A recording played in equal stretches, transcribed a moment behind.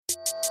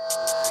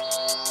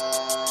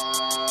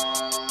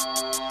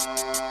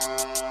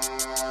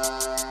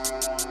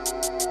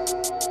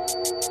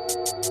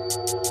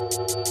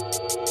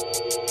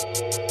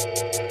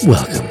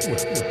Welcome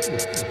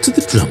to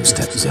the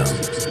Drumstep Zone.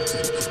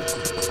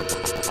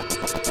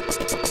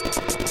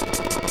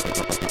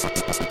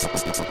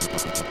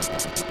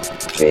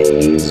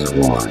 Phase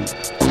 1.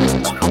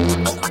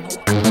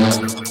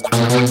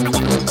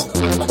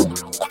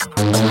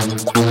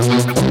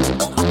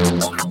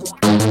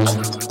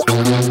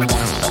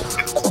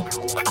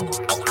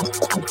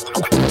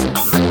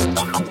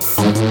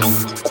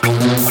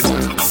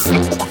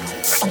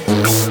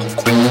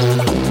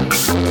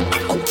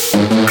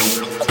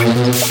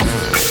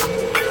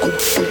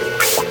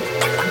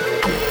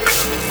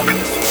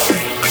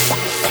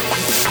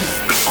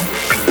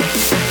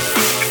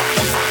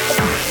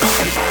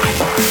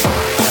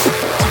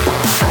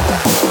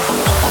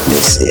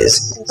 This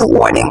is a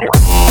warning.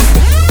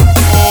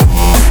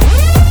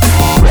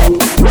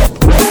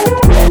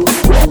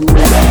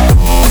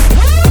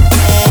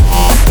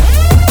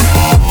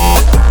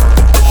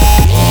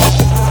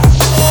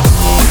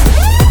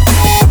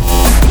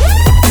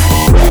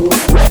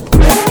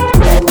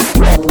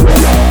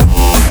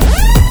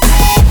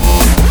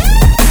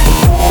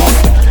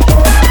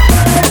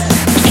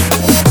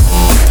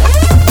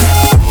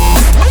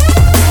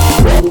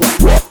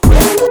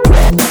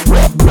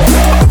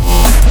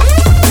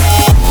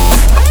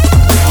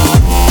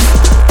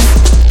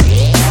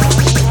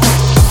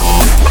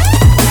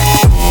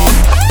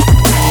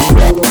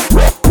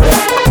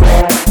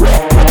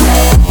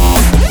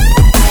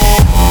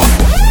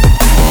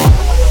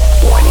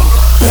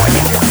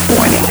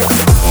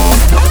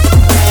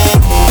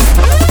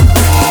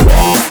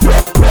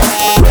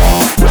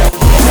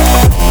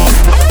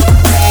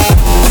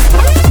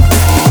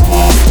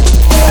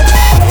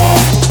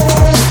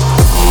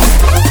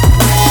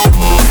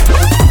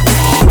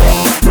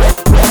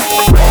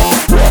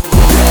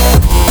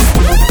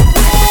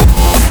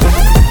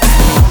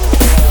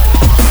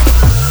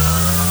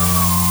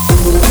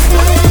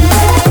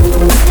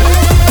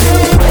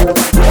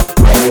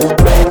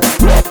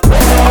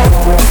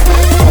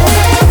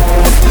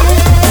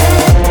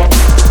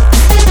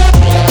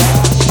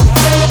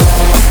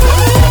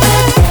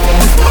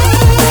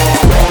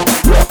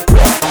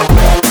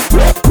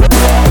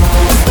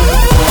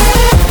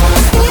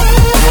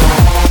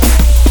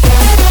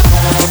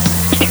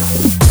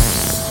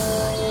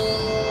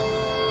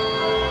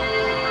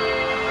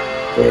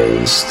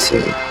 Phase 2.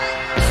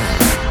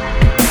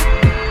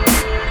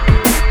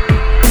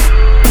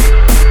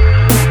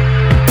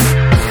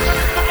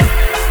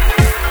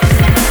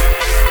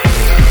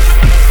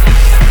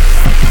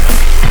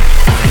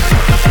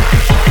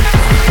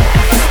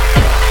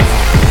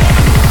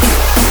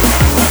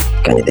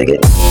 Can you dig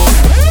it?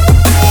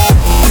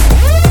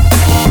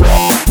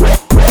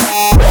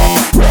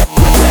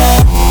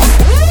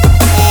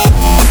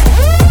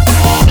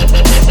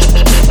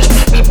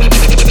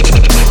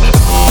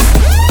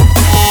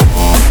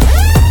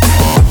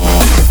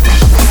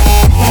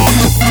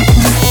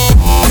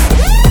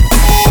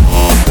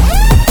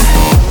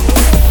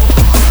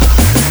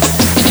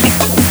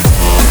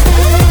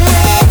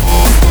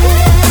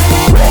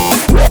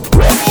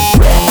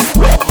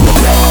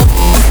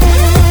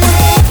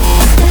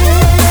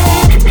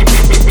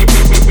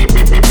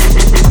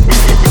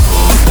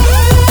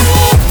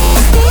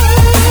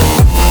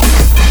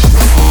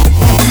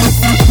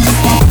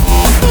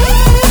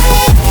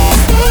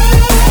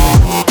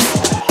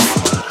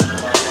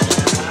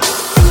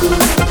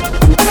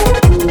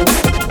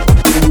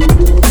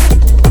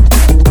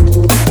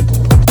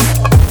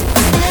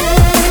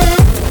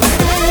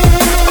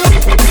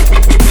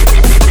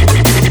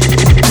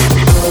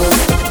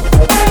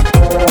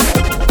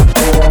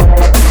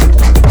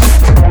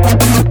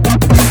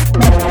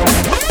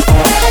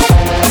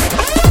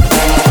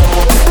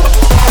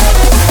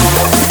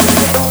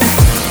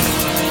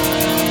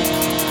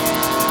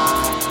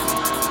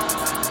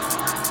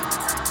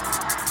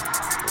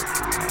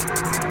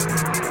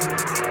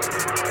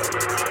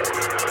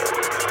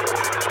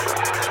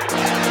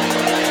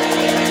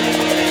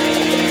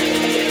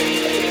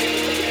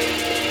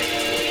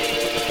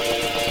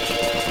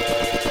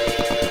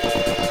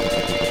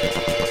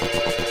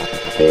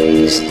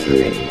 Phase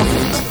 3.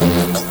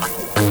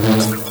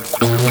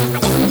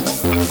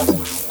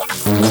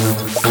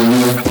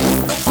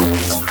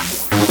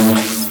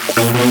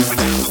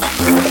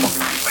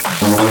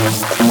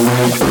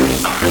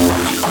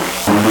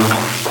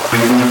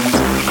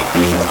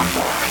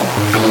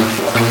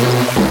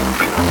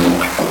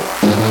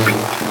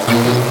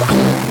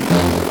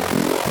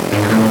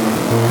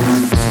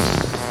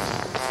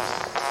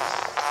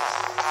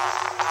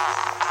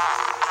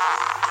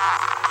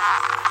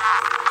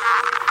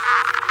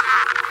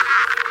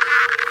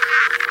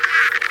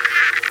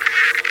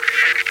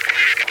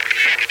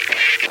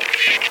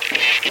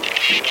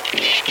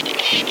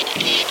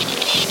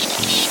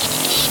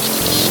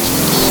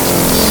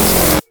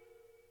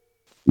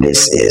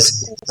 This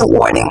is a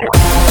warning.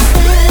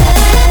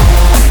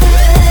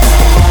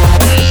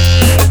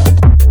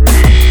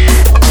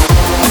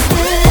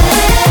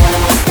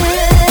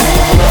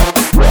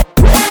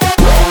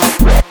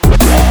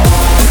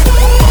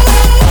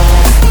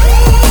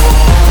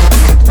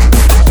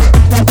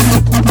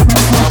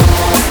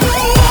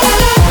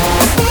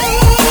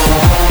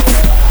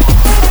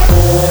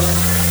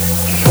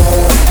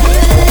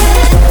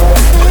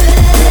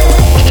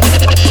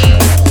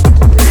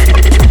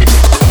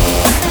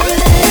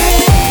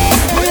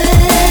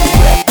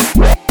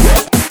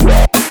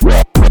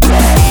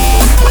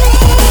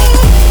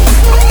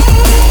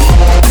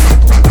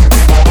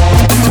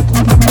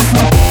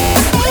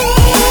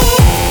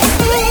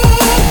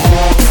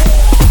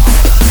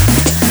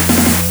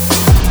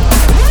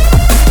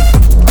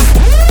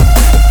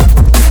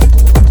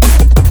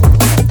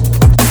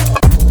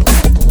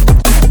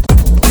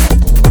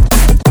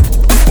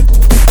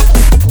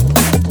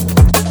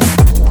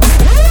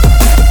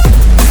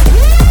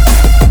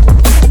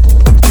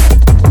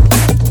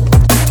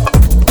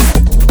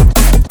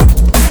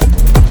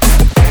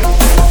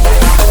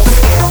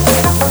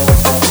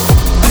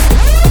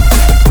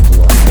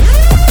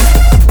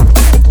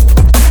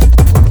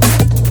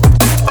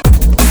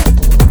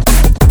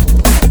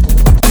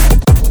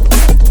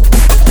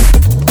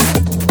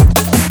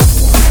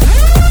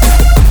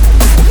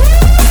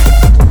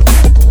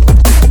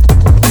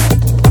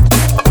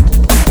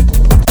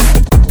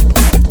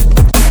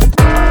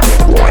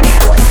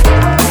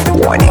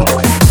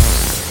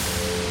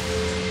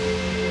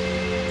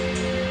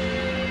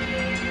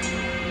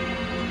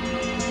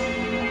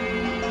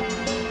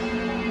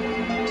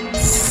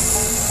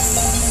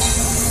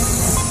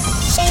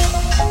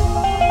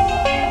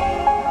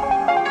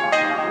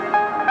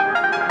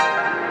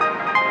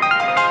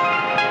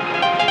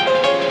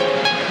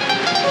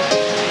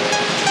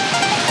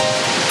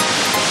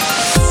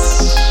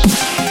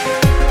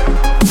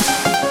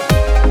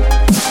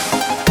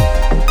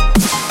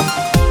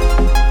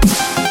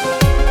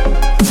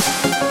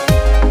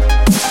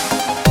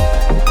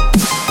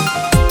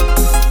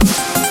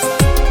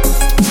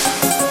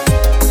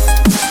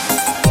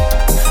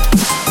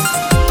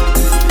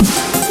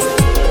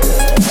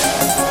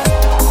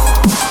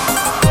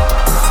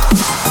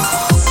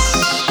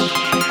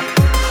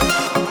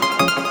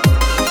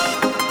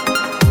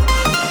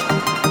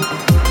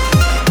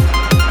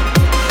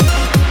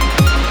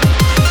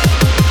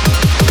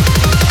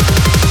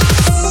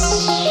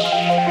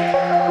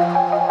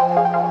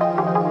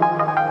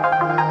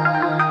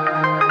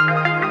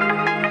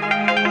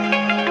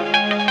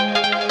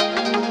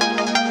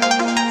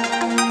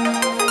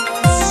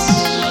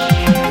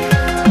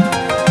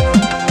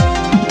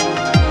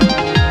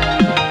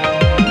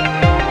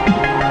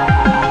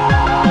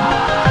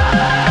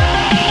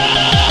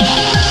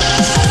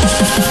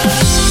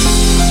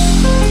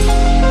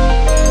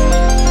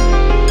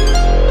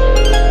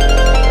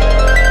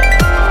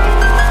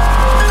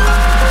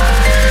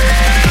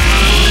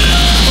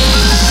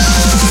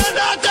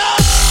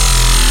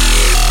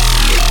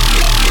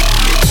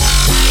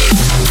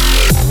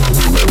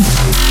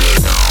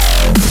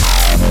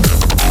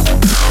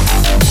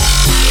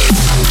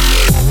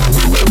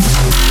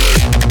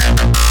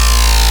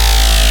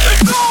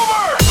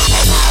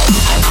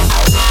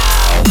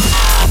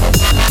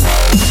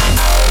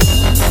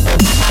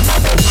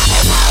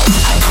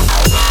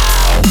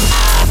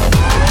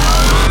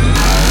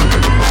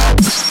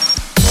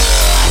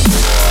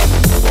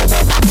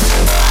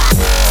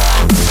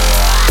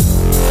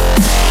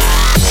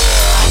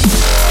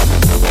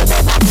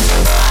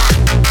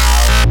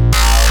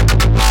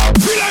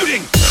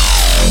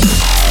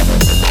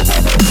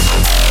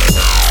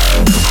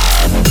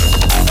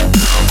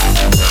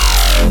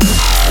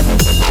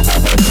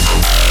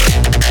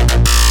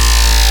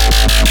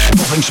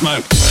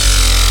 smoke.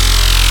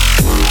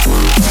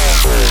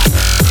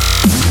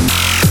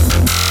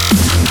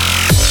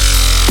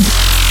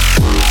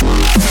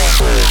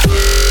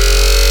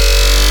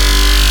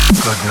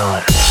 Good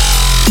night.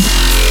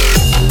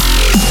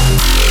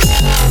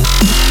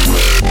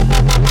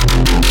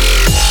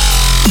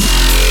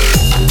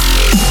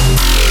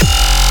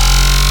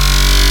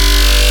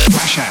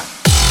 Flash out.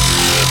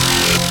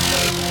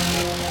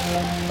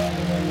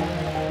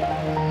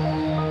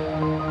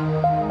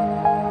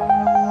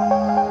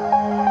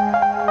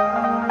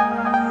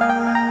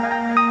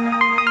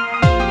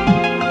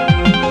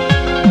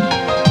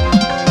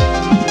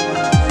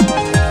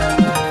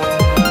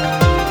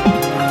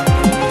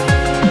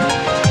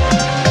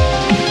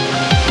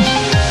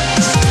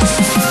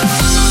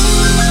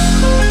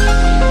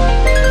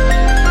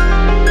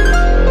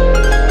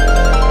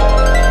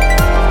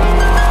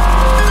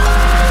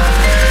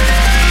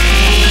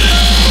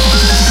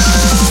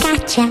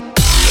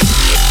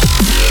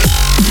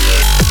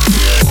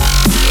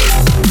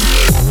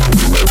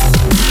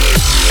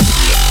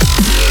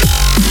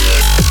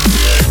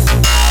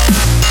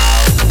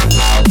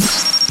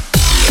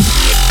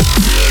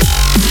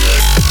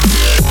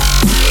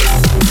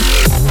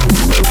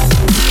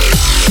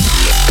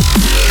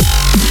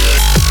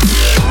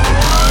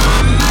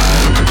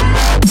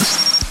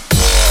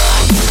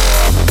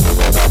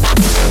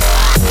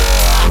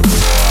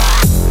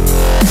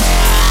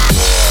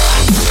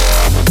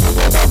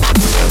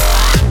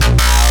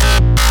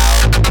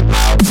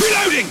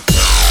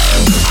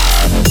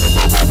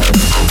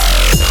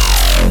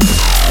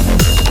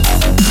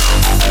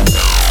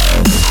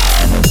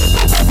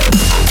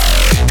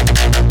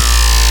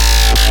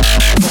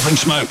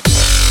 Smoke.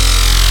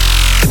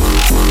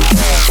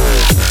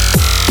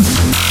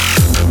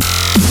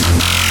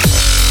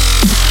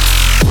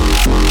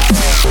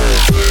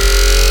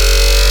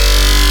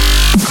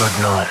 Good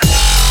night.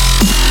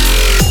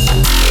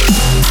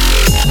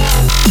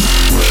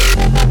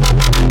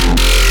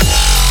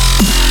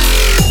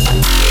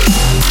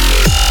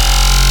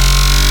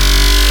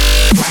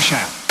 Flash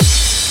out.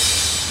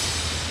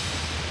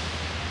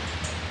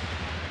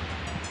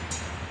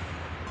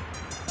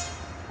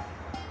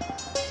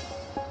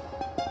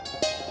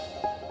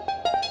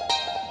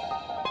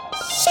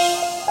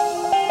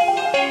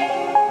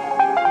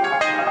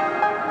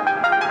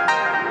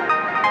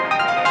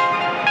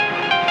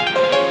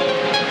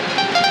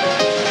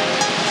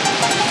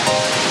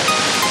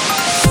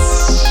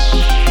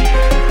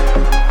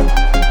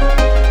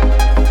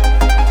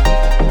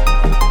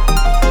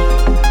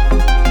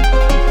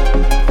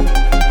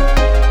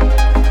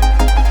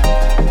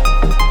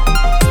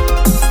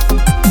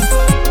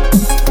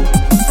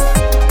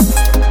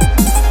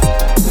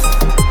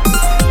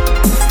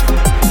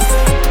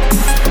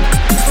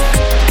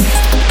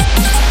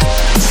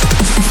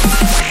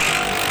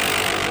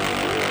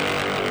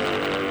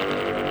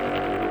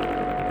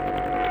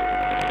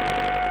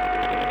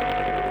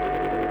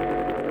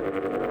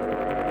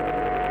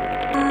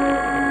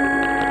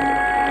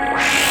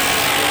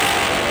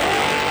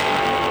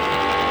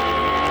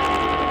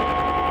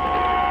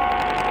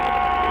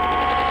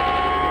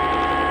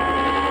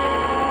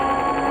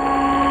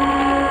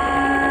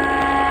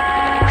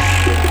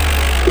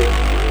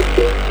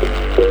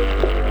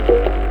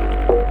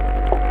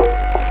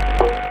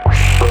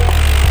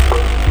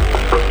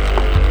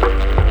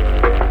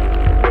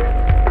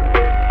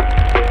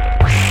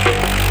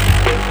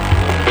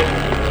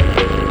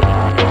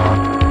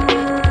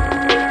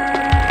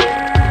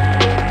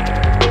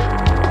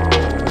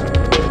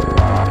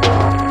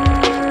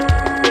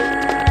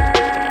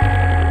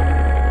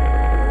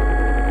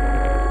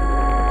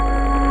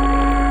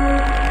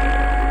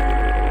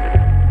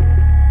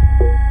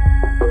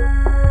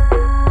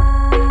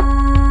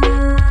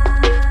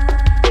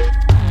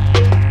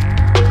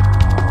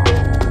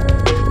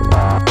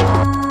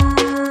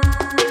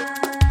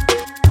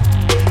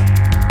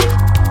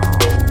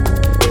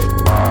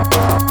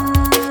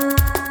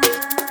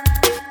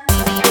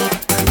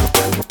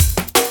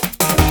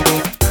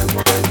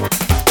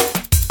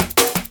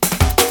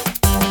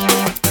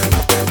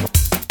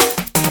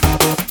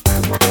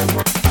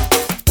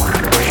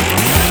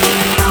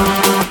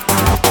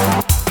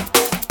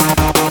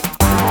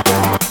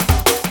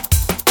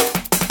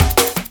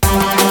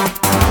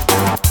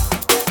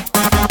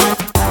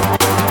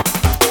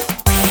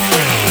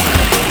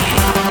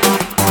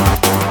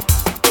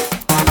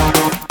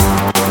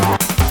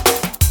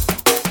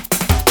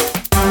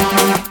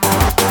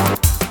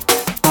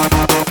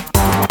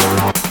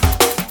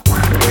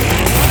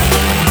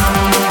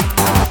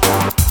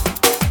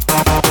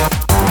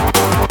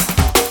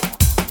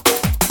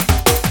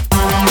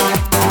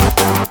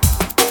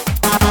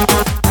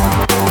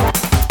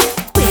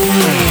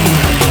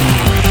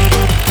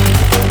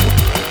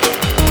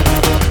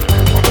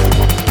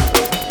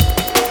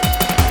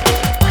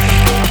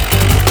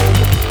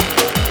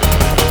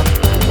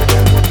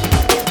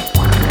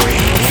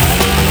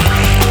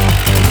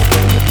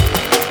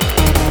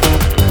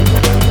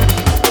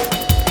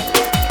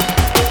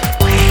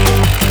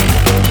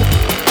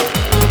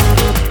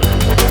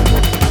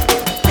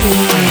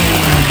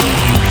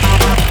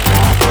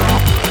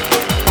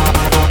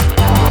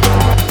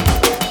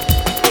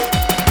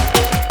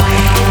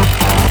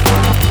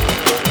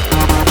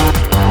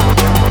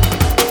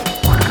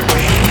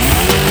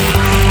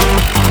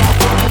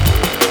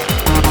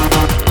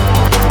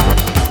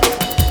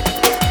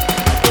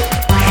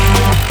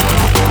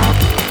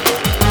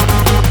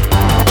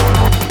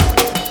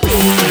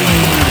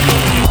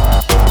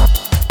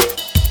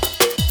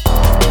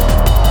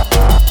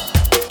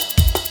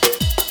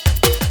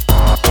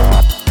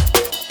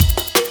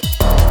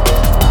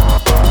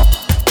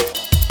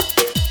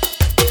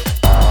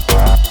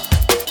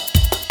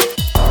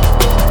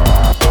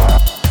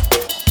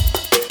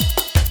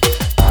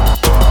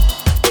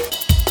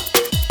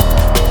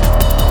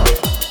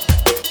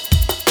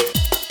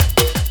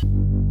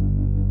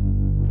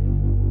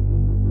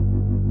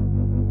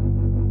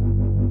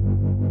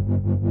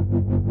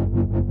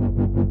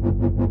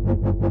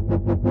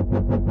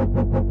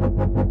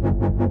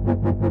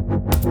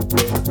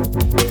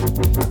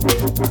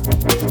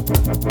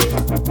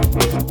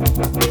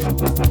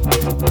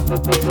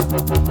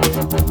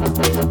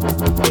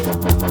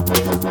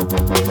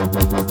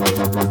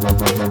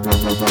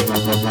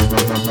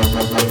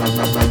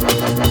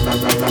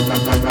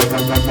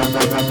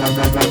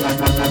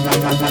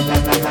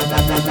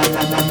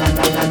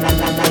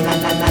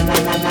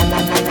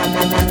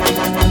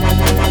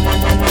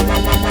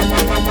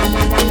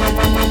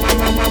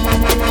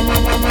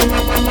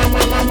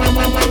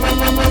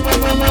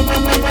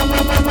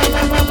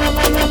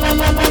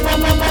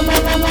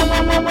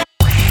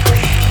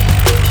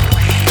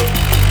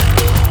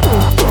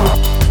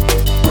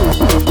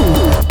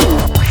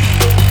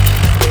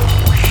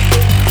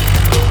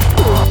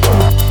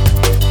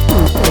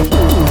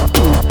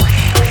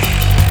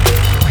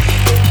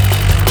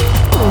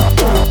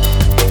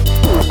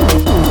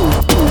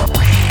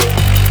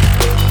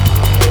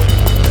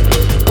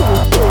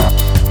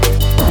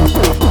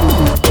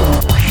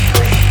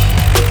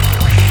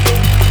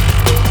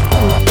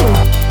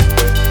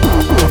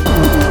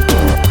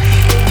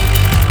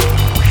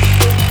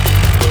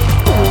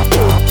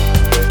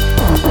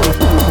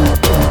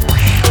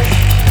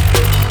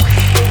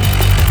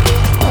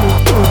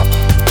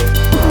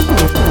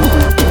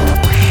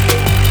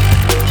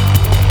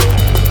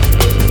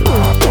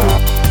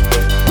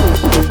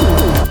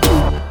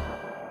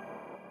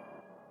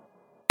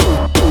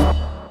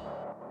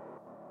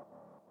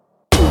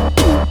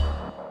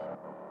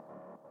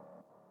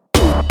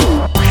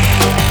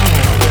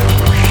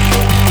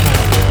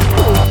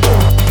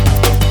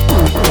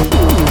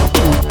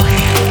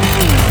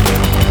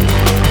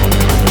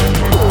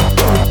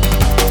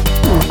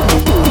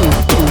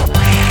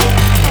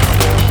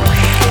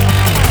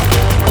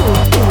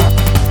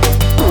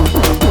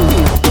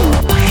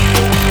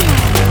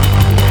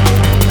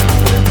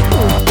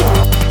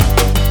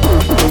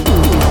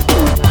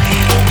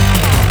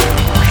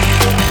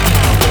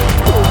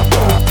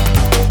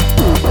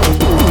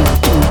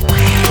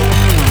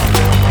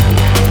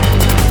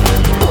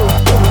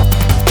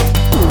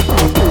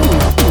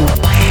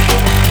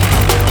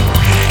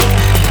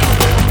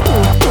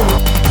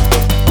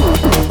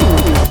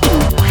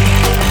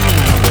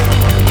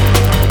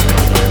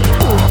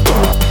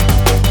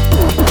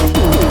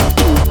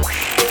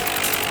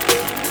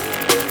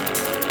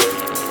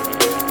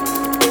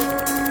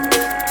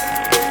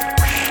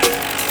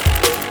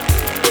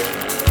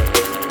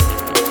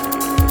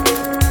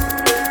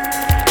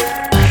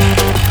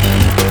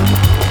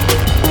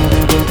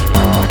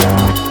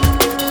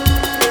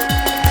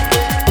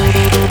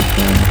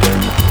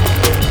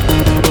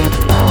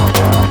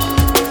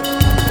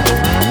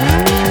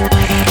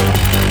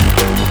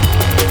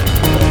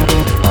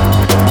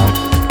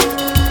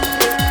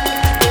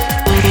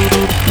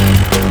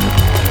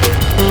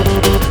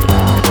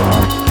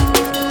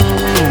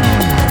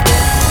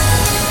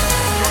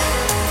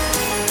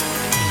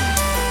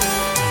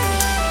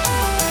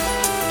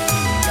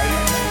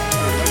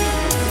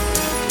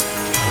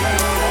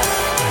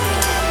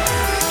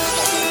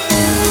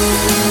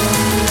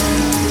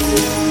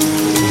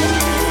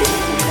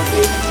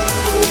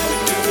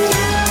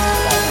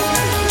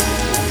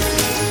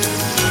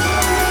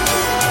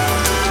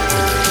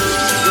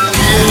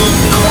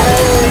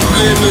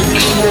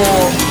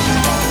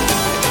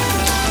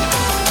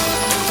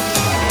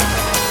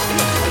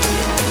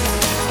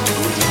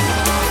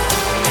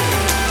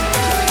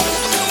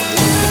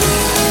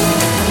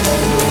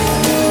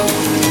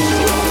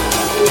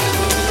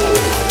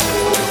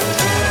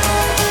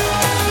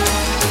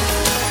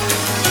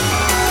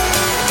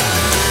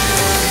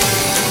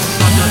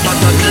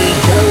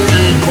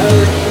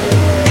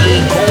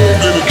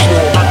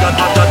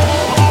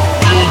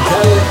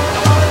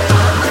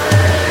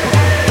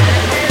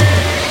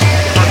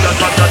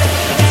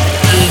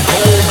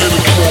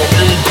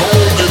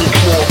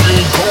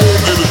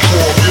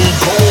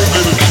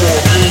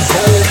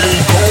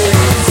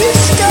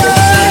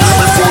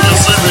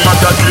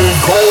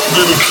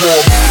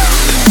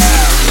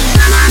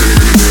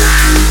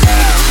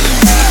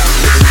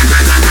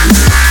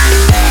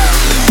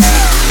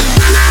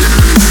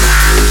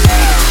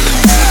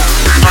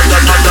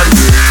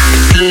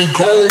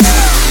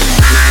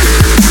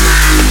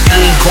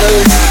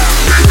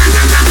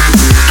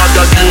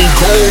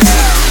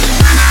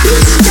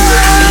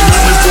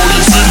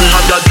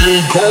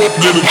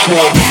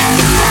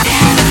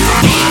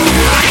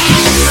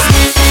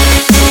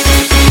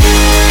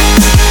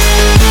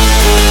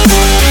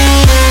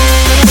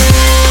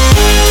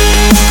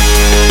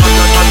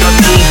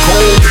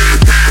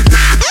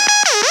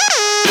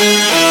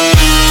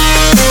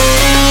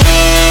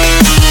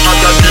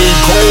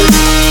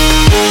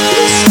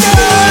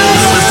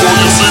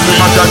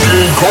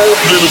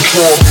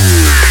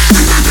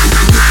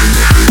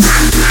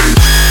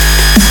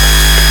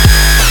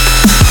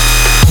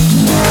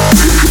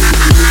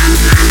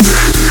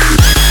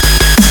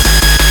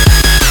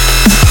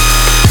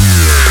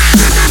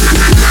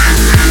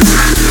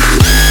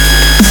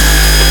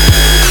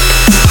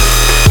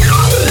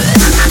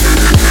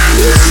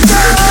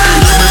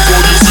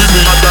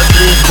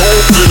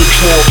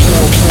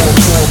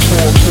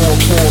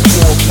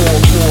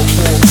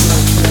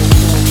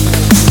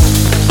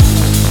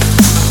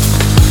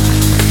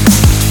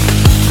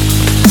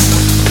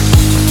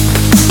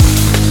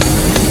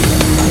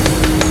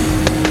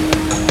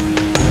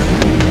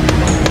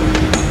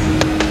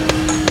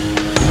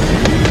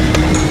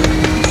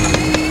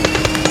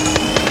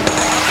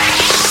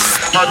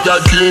 I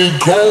got King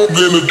Kong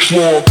in the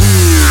trunk.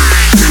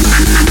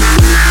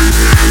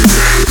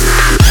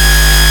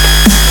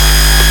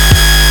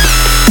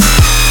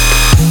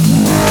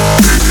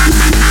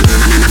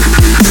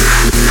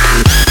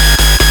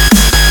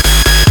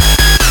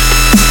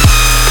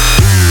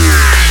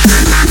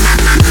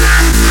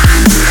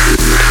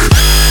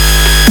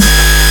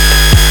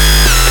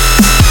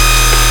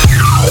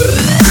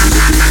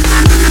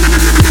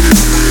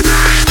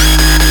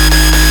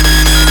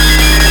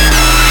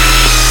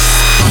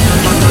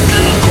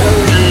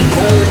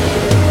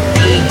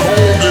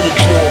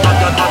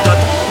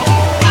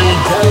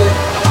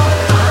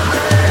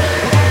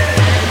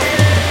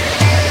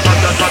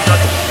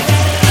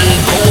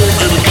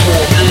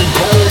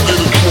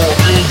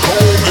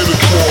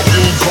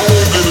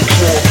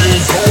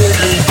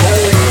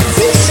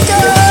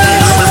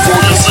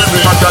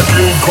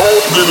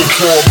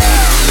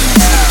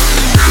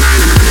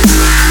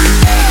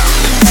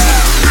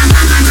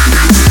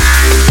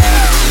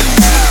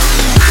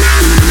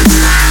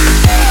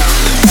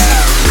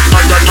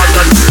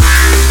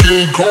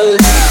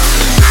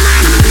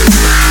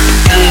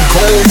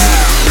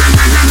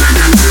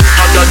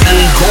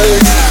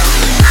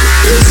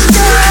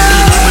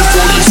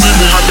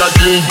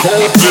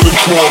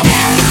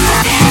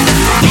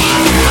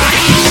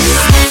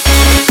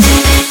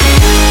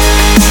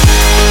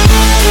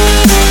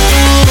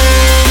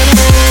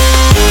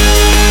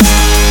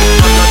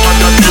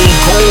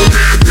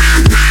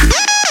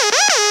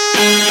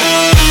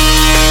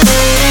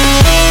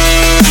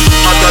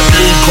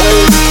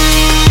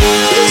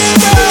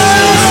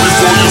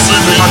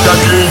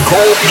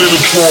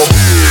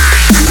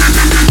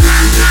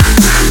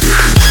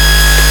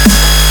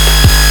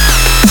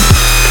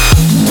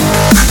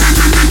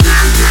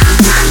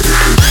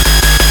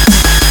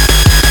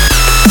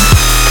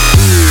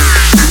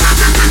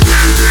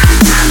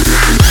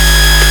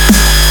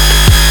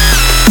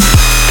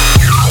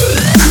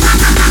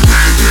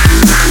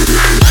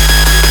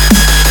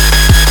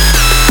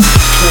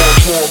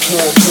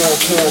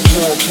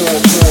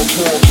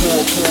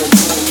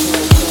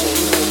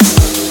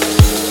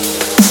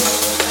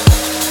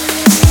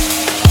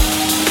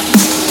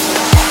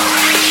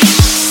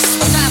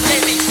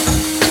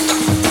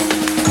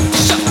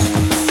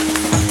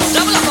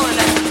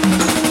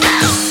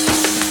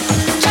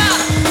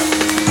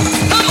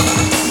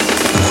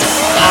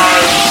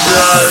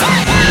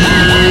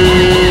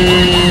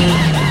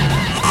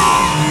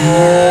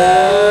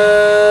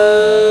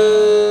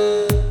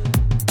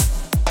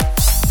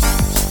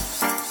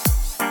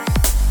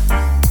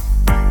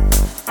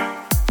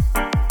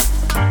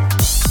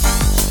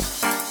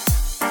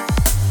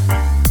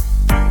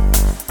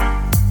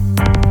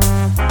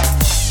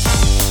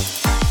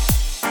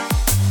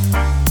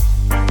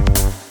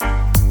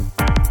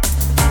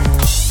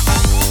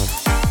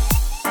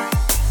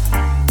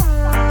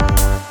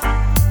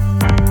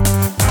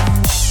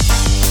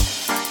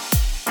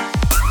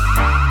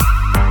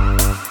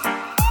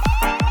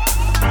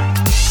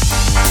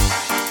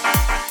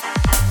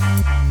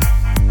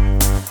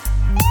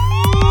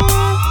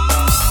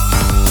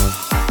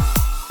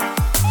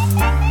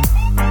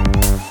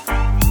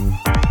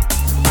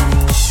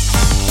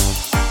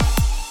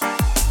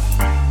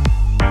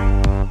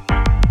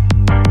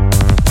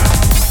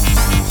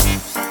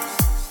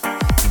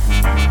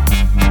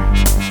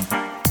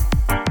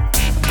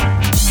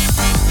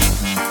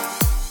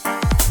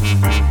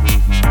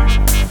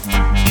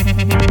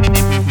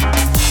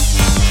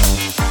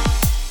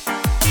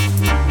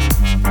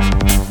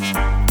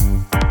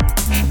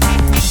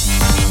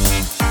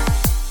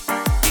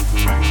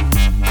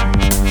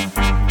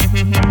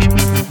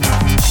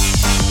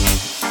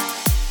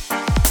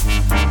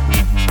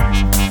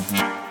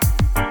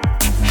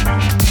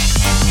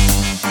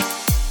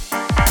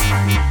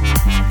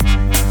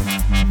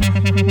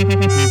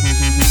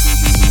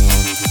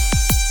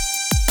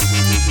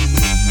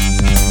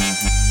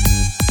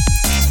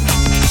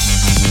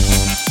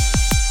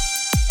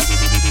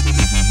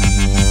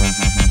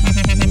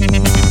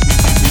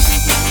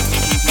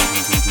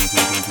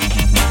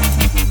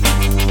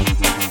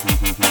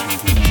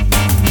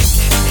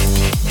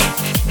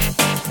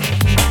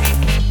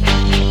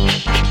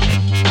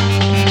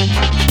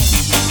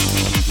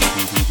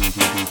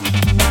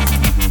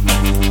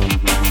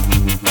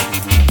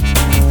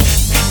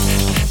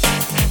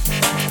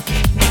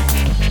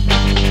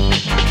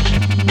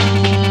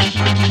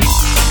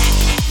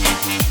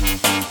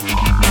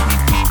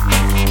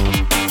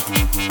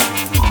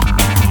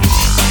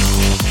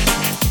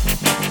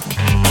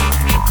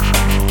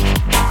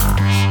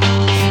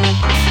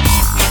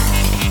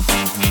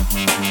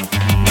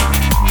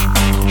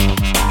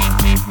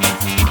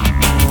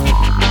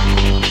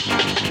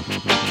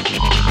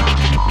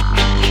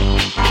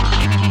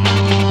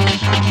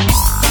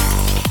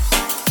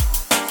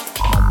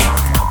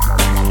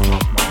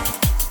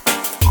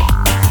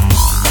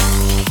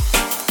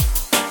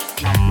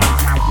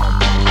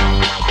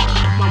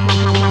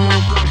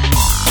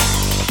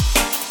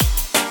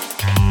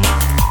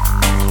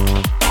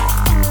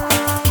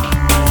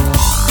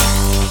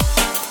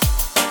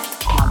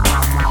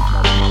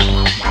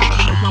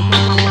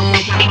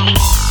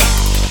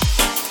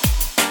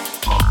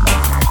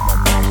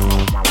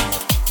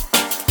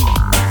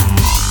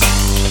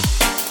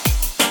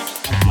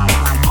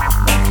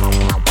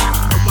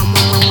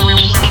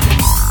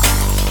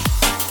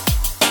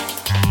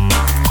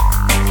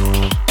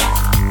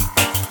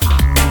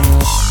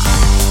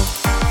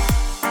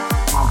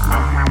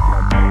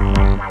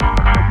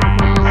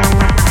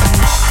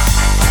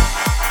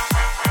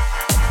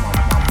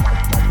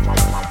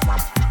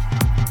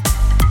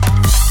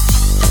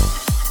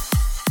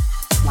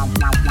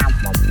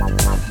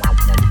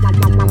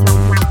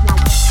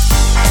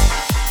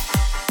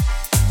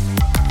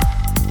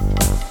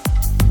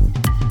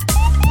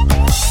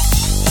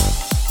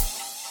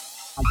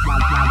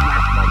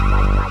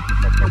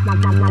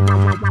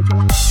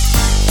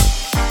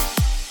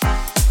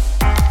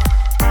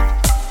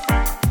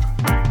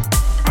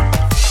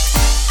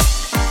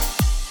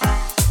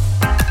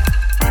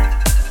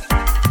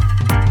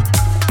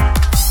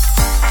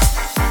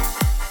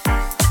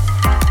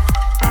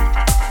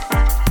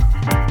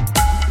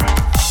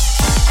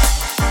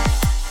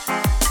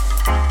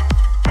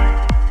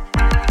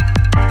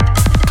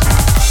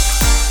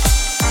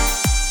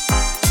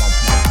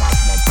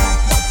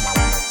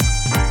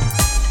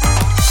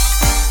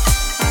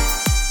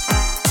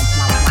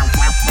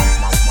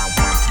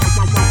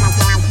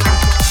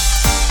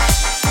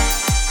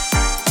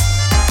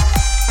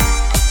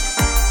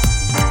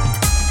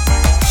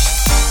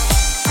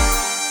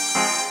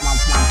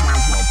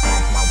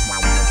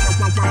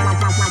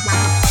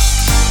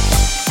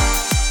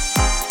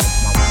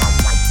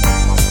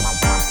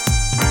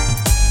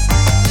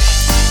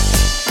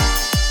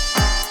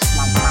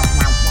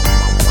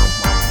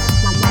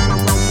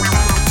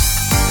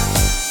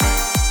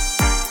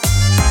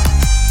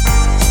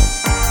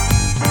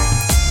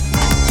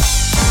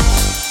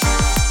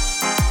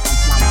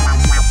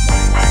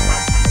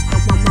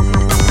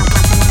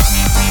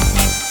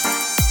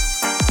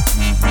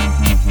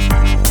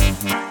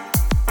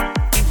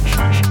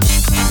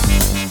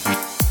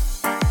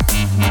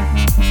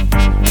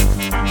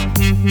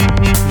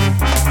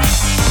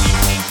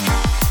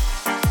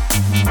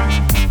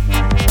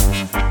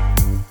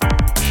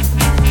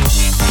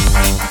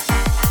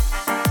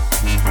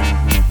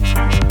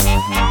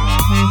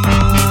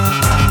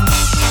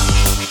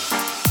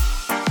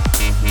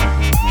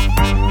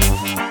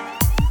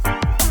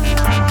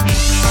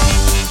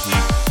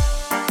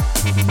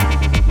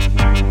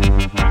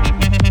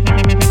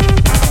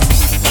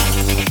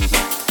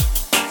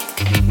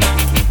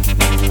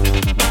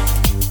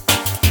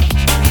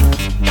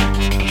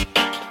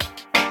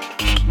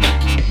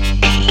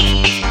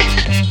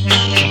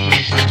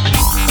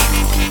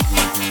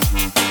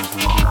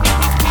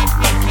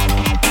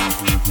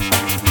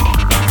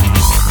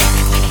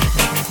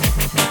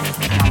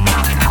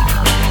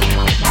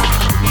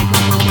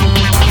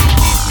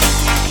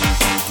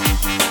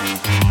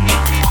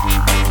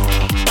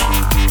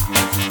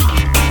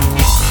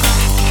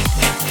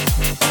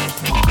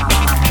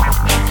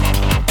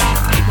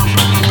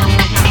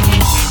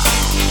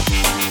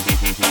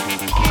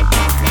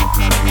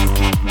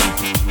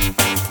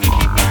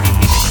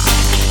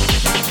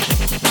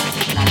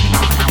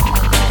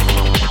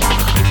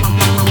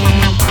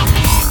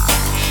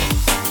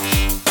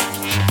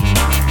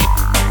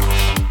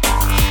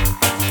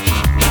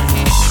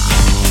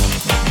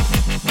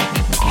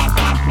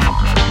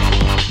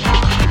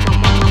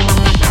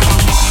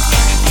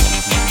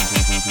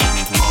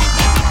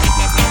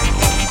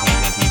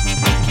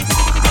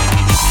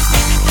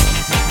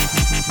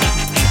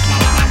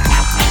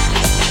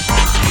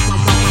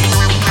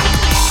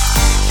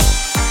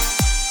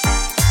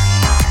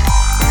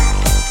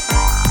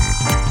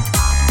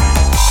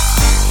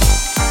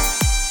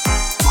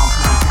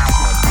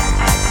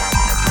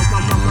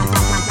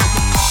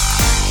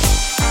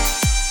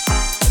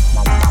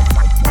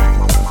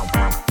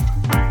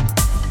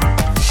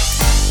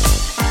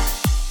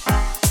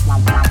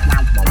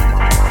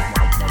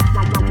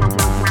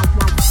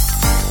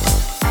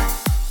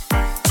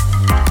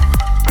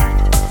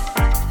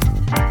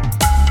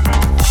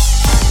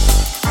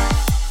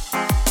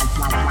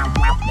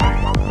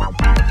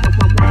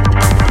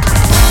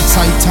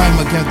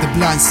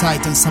 blind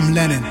sight and some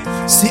learning.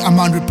 See, I'm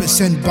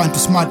 100% bound to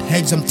smart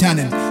heads I'm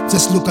turning.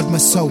 Just look at my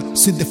soul,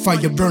 see the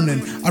fire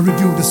burning. I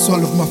review the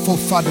soul of my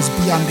forefathers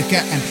beyond the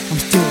curtain. I'm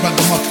still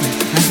ragamuffin,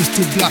 and you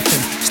still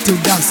bluffing, still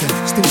dancing,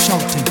 still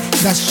shouting.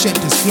 That shit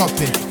is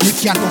flopping. You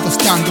can't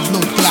understand the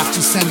blood clots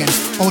you singing.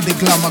 All the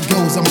glamour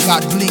girls, I'm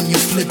glad bling you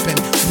flipping,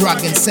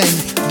 bragging, saying,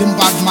 them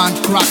bad man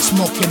crack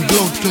smoking,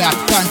 blood clot,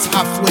 pants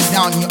halfway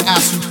down your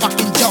ass, you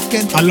fucking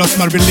joking. I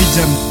lost my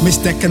religion,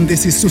 mistaken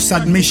this is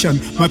suicide mission.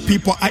 My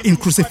people are in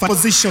crucified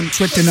position,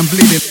 sweating and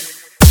bleeding.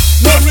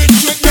 No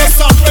retreat, no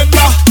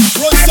surrender.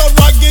 Run so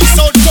rugged,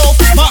 so tough.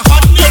 My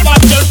heart never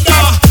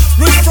tender.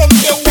 Rich from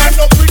the one,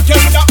 no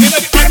pretender. In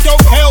the hand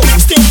of hell,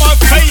 still my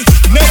faith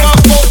never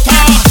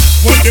falter.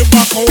 When the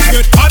back out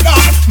get harder,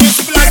 miss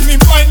bless me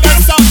find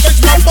that savage.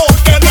 My boat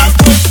then I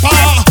great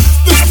power.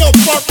 This no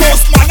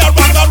purpose, man. I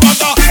rather.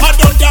 I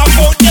don't have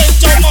no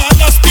danger, man.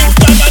 I still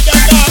da.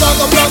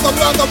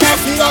 Brother,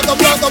 mafia,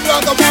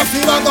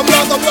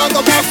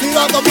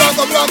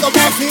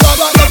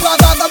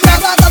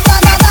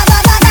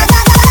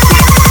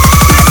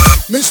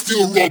 Me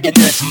still rather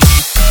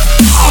mafia.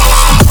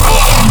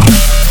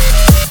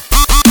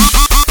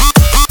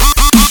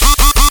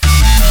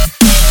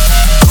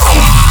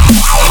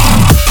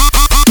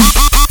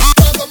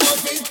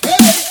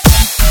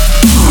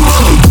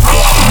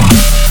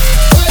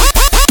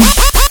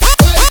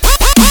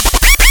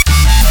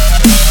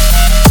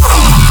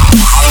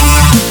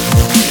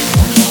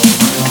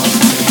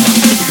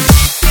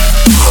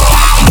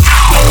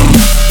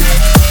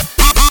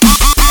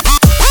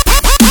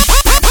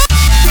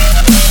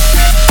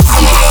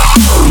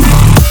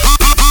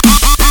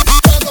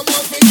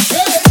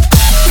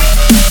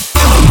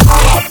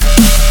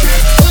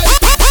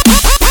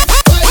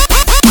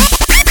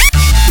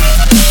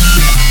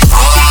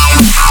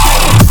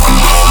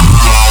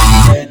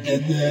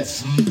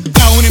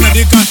 Down in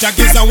the contact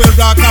is where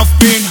rock have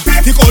been.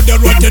 Think all the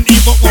rotten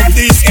evil of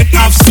this it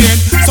have seen.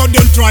 So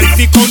don't try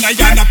to come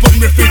and put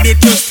me for the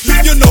trust.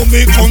 You know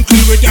me come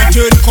clean with that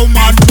third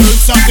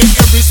commandments. I think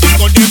every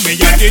single day me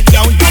I get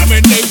down on my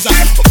knees.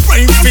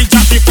 Praying for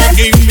Jah to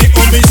forgive me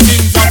all my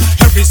sins.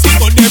 Every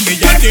single day me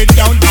I get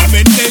down on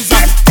my knees.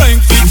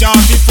 Praying for Jah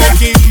to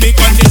forgive me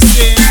on the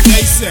sins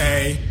they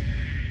say.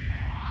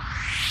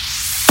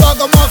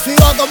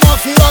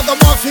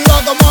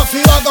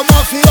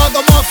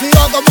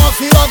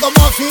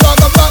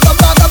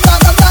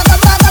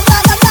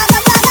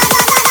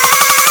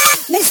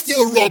 Me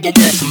still rather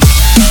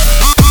mafia.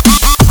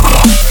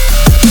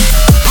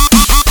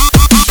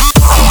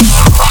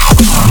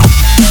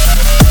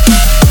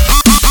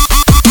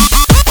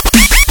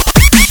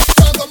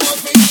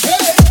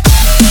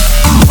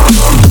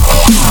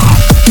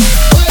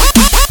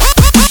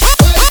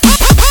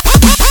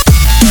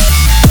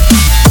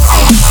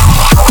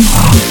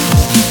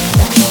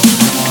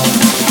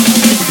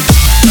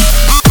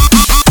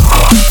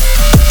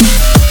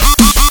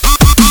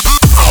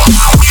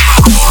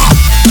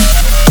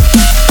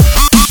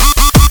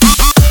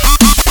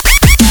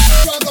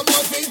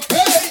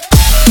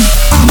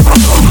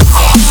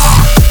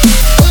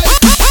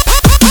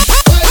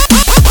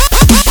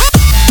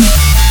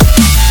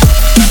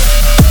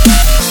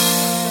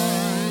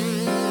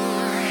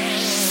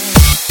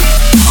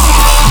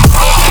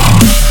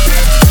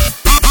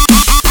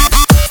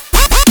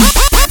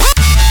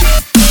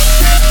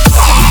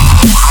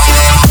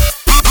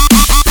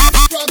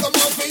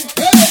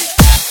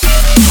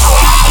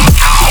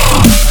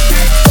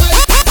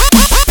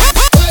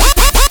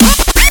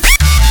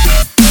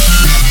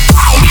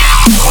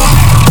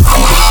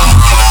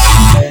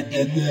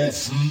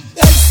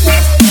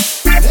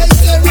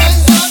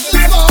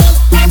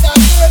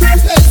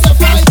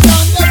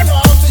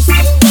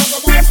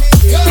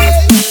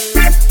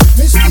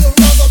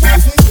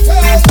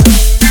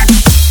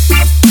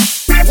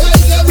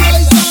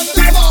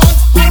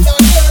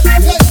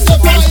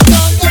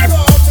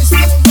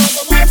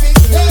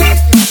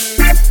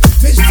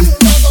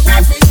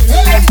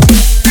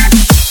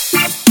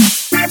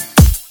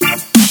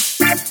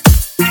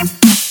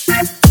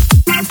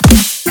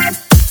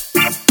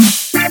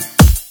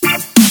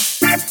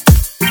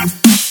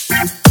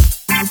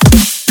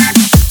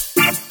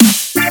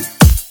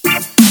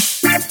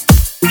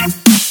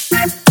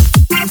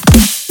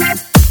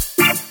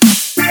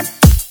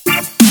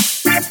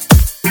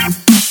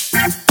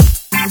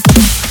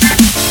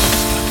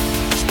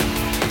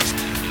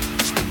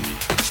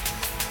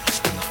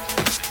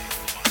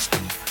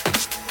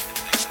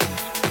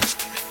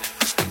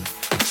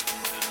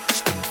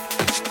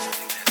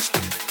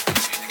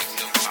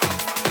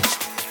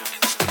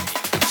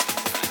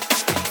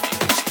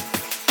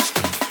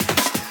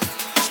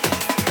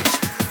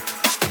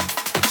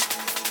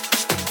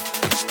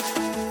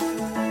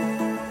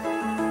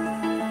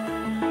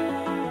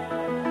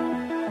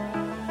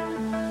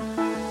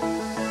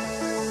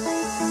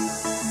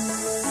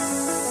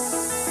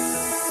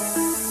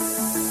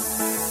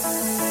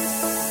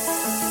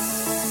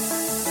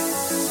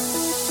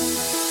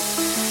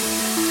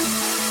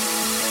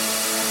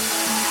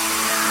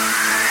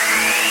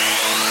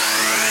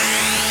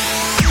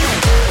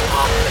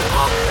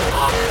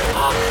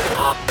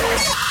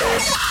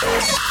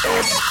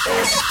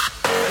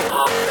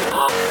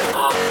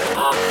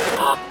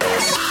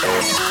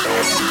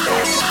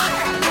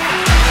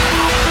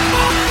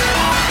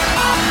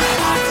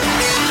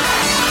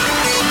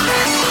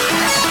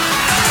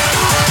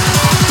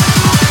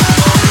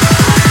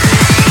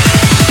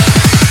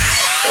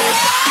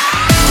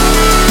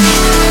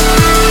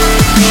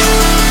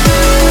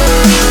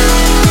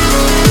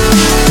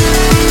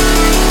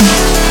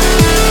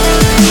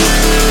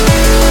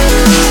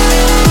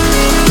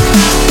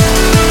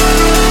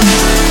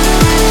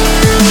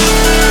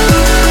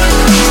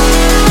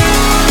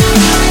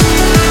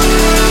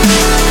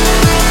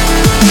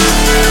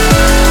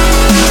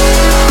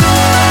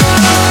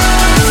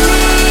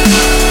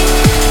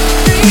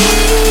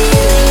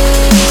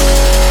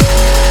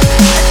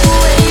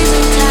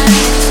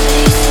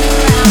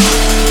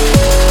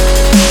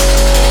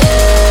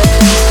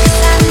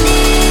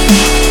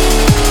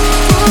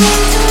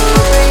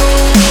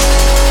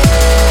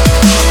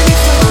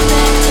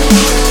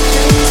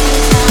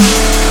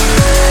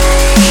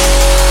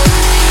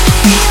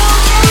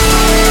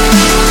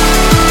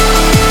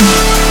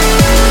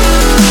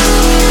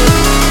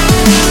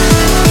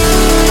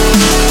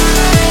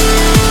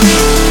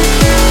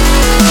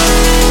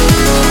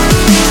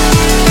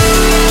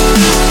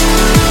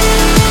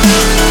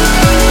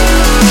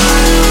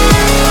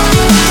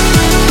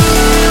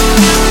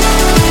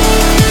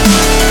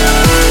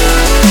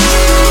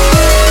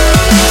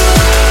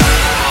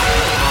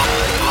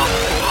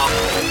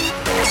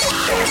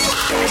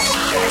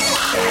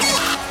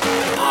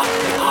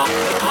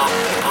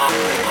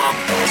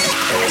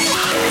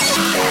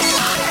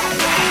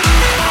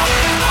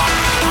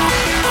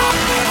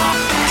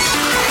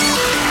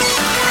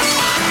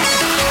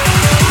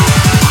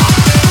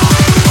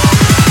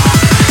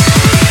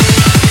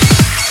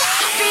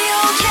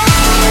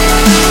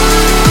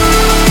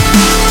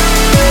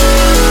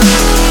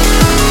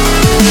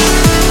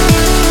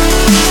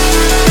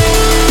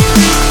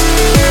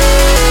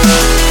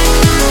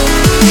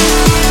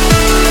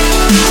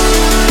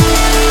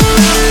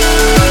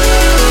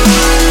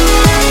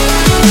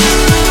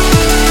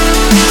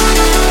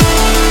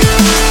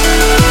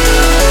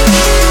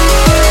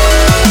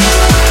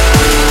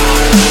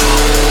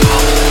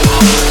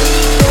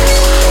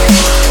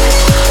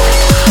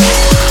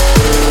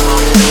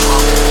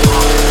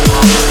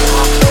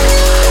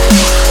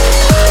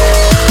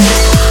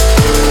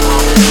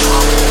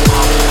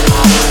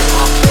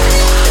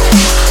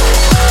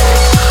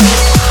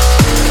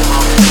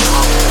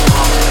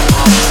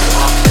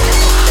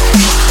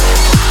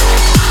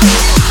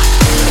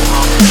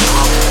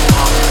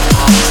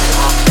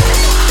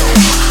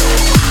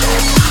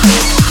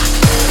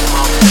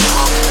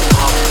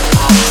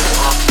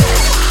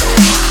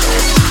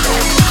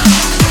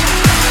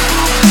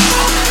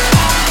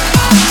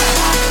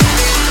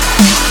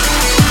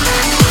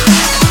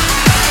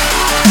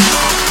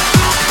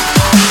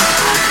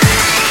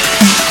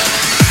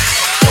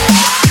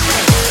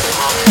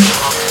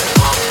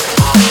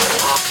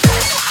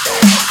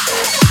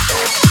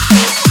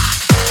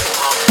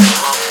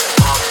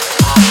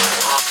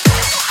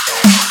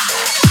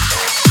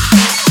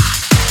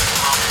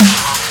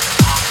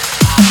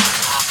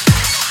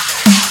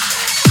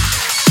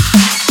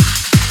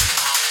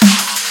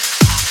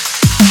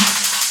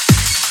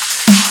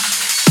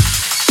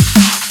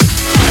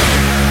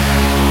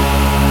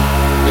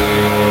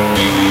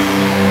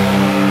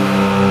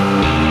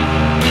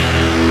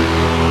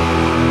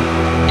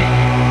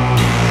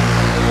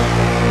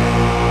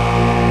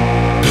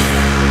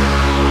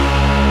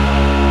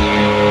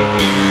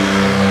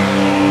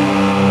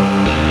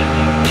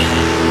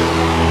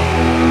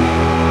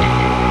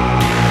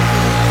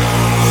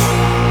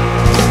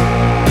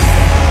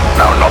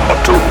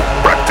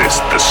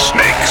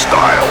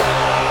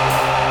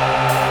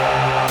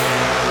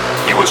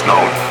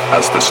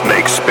 as the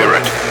snake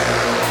spirit.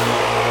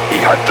 He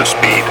had the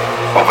speed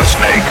of a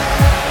snake.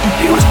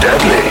 He was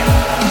deadly,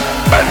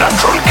 a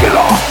natural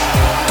killer.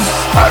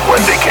 And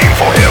when they came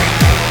for him,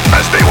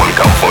 as they will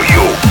come for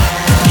you,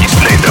 he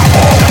slayed them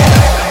all.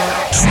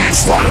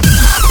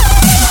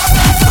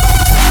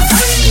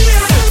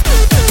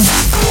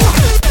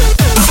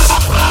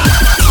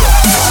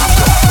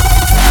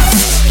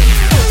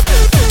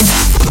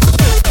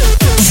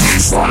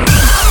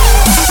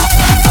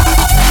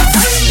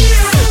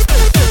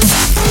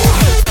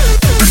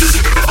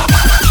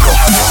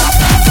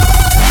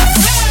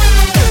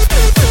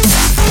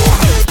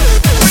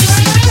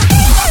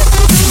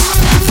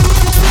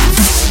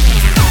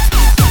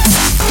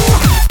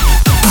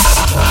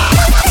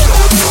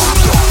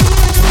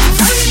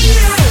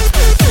 Yeah.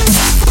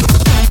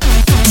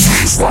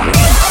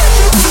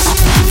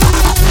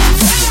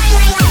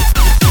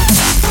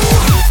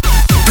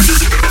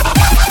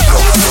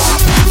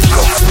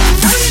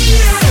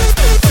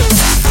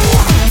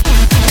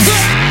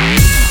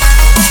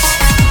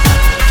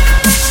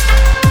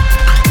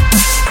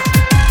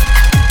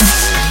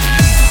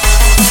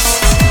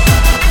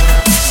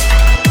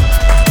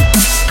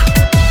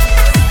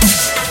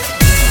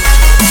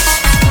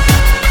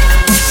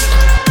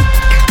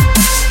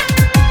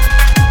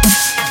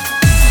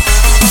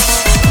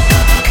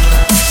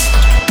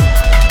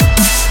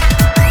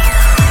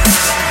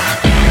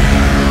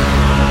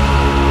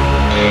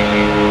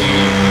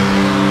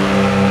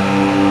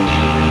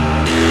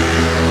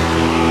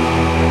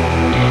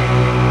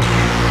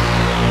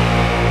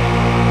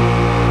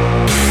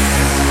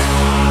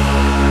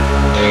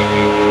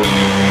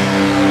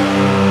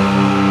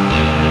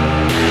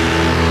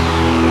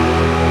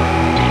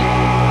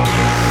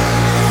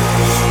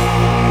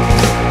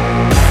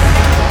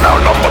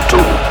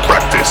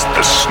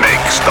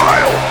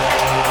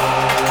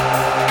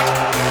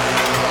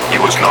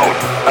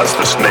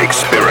 snake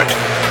spirit.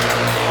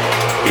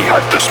 He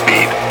had the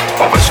speed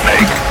of a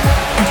snake.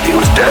 He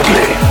was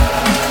deadly,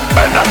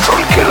 a natural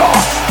killer.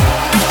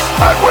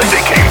 And when they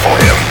came for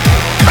him,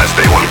 as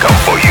they will come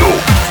for you,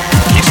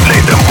 he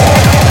slayed them all.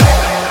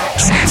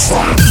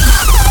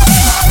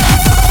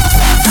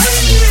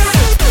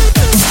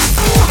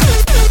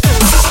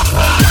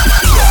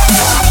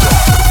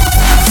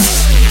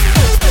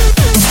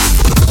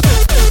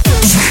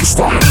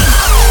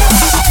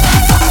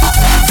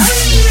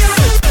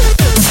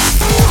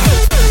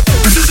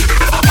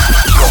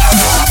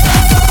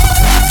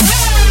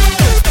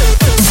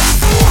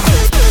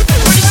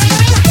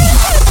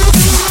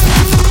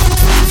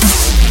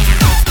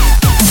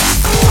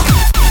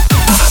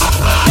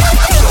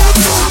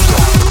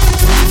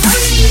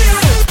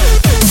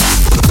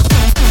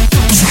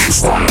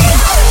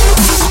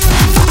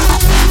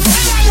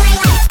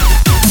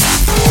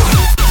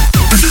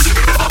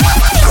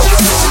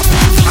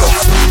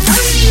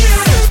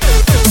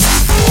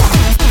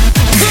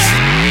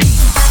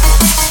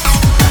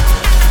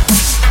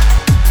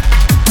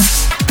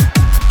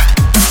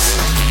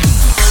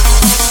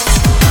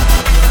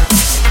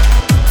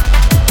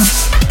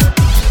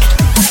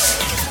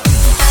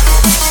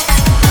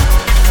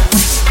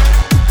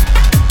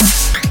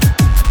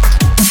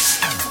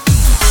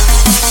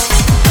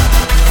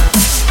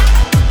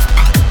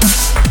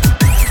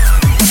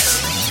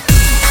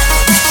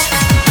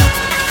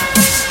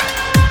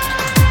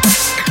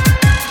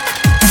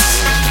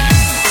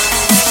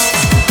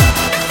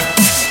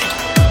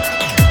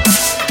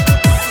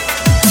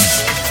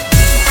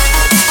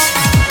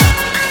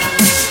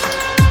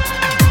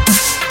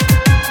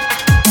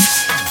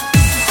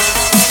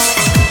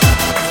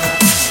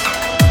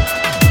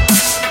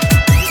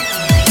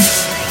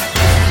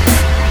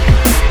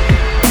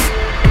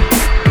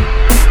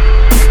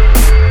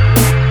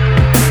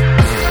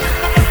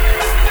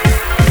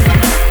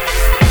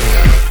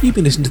 You've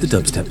been listening to the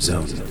Dubstep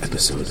Zone,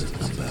 episode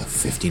number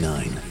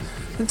 59.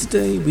 And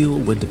today we all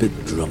went a bit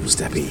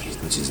drumsteppy,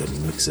 which is a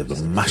mix of a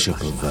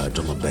mashup of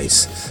drum and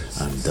bass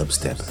and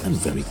dubstep, and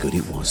very good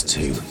it was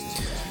too.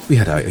 We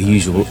had our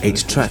usual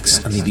 8 tracks,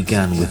 and they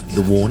began with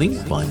The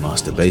Warning by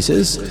Master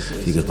Basses.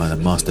 You can find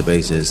Master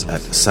Basses at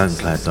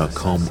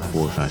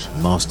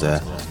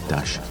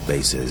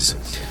soundcloud.com/master-basses. I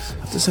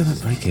have to say that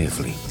very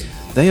carefully.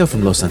 They are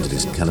from Los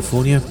Angeles in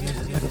California,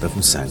 and they're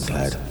from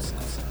SoundCloud.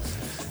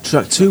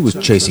 Track 2 was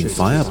Chasing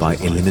Fire by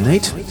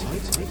Eliminate,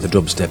 the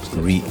Drumstep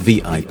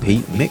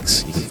VIP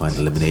mix. You can find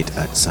Eliminate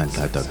at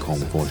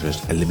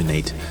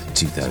soundcloud.com/Eliminate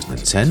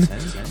 2010.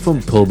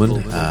 From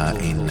Pullman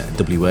in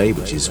WA,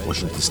 which is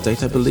Washington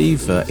State, I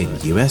believe, in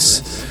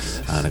US.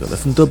 And I got that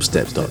from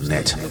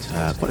dubstep.net.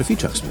 Quite a few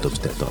tracks from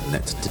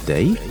dubstep.net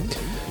today.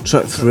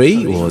 Track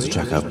 3 was a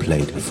track I've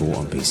played before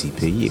on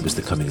PCP. It was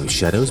The Coming of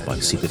Shadows by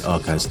Secret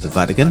Archives of the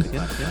Vatican.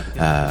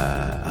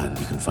 And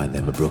you can find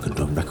them at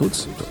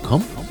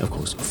brokendrumrecords.com, of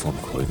course, from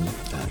Croydon,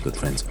 good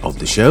friends of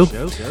the show.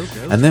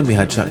 And then we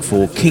had track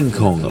 4, King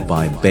Kong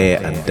by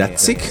Bear and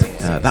Datzik.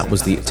 That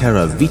was the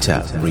Terra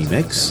Vita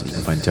remix. You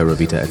can find Terra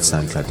Vita at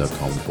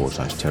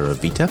soundcloud.com/Terra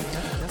Vita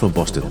from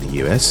Boston, the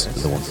US,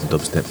 the one from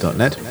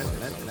dubstep.net.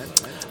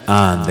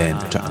 And then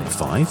track number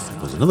 5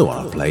 was another one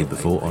I've played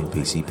before on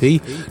PCP,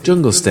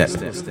 Jungle Step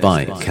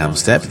by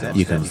Camstep.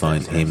 You can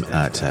find him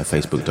at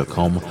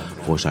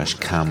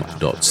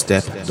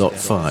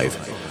facebook.com/cam.step.5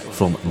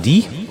 from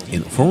D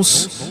in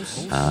France.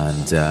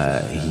 And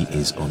he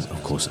is on,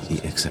 of course, the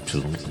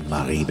exceptional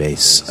Marie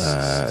Bass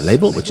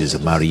label, which is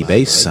Marie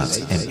Bass, that's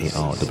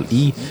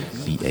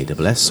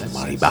MAREEBASS,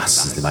 Marie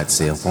Bass, as they might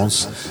say in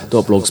France,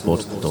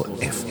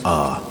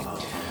 .blogspot.fr.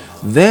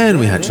 Then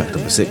we had track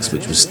number 6,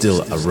 which was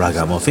still a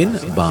Ragamuffin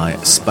by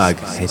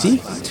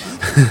Spaghetti,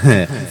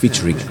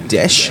 featuring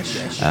Desh.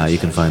 You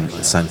can find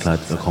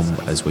soundcloud.com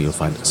as where you'll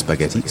find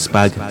Spaghetti,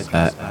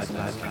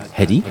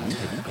 Spaghetti.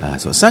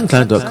 So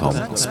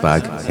soundcloud.com,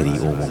 Spaghetti,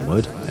 all one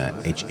word,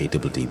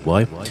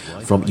 HADDY,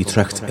 from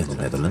Utrecht in the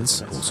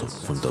Netherlands, also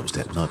from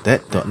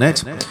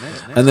dubstep.net.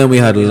 And then we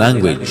had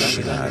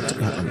Language.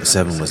 Number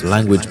 7 was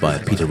Language by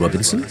Peter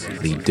Robinson,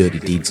 the Dirty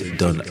Deeds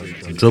Done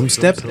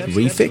Drumstep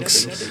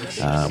refix,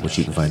 which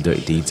you can find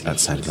Dirty Deeds at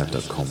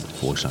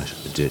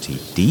soundcloud.com/Dirty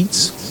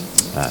Deeds.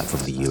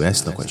 From the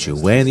US, not quite sure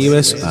where in the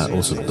US,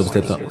 also from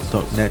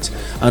dubstep.net.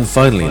 And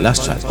finally,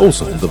 last track,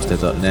 also from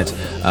dubstep.net.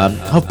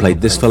 I've played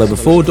this fellow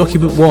before,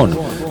 Document 1.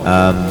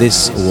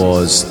 This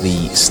was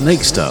the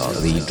Snake Style,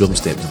 the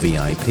Drumstep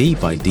VIP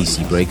by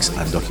DC Breaks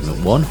and Document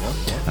 1.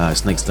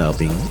 Snake Style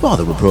being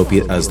rather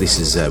appropriate as this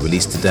is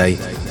released today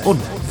on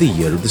the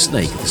Year of the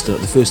Snake,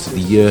 the first of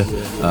the year,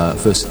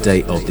 first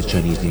day of the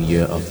Chinese New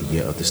Year of the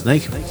Year of the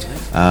Snake.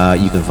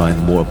 You can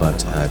find more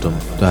about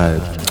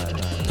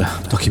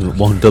Document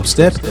 1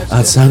 Dubstep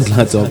at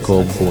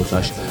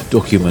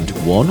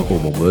soundcloud.com/Document1, or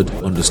one word,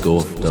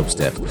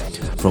 _Dubstep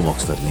from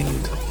Oxford,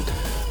 England.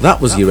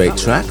 That was your 8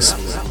 tracks.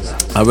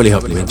 I really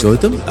hope you enjoyed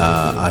them.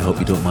 I hope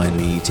you don't mind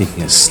me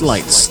taking a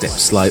slight step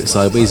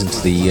sideways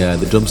into the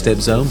Drumstep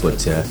zone,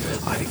 but I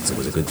think it's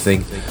always a good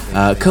thing.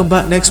 Come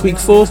back next week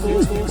for,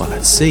 well,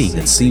 let's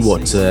see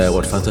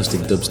what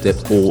fantastic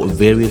dubstep or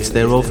variants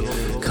thereof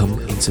come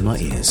into my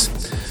ears.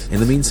 In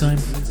the meantime,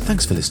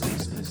 thanks for listening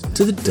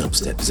to the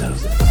Dubstep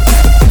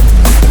Zone.